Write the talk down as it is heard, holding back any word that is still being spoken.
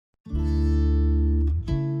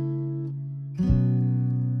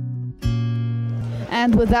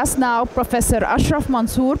And with us now, Professor Ashraf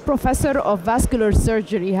Mansour, Professor of Vascular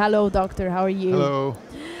Surgery. Hello, Doctor. How are you? Hello.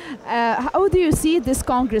 How do you see this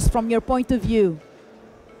Congress from your point of view?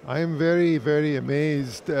 I am very, very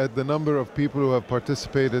amazed at the number of people who have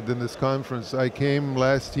participated in this conference. I came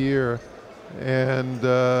last year and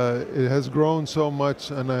it has grown so much,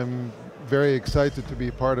 and I'm very excited to be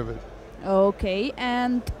part of it. Okay,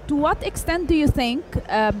 and to what extent do you think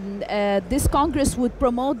this Congress would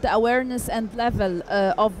promote the awareness and level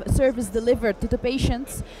of service delivered to the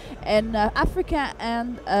patients in Africa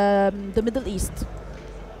and the Middle East?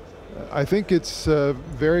 I think it's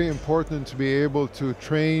very important to be able to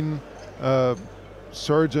train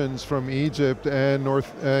surgeons from Egypt and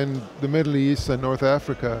the Middle East and North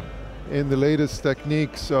Africa in the latest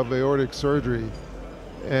techniques of aortic surgery.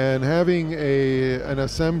 And having an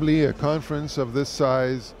assembly, a conference of this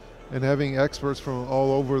size, and having experts from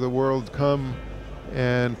all over the world come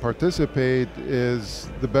and participate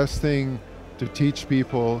is the best thing to teach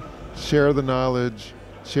people, share the knowledge,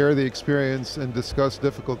 share the experience, and discuss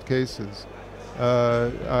difficult cases.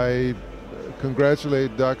 I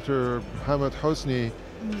congratulate Dr. Hamad Hosni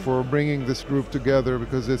for bringing this group together,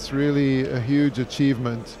 because it's really a huge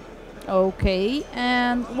achievement. Okay,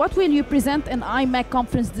 and what will you present in IMAC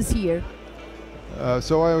conference this year?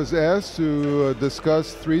 So I was asked to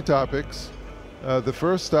discuss three topics. The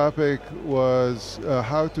first topic was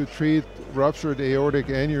how to treat ruptured aortic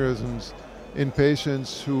aneurysms in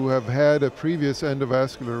patients who have had a previous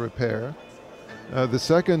endovascular repair. The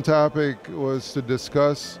second topic was to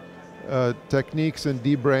discuss techniques and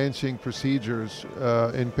debranching procedures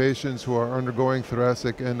in patients who are undergoing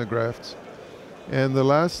thoracic endografts. And the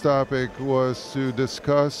last topic was to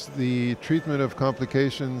discuss the treatment of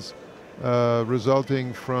complications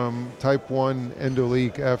resulting from type 1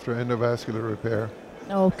 endoleak after endovascular repair.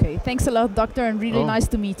 Okay, thanks a lot, Doctor, and really nice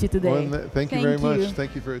to meet you today. Well, thank you very much.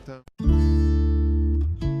 Thank you for your time.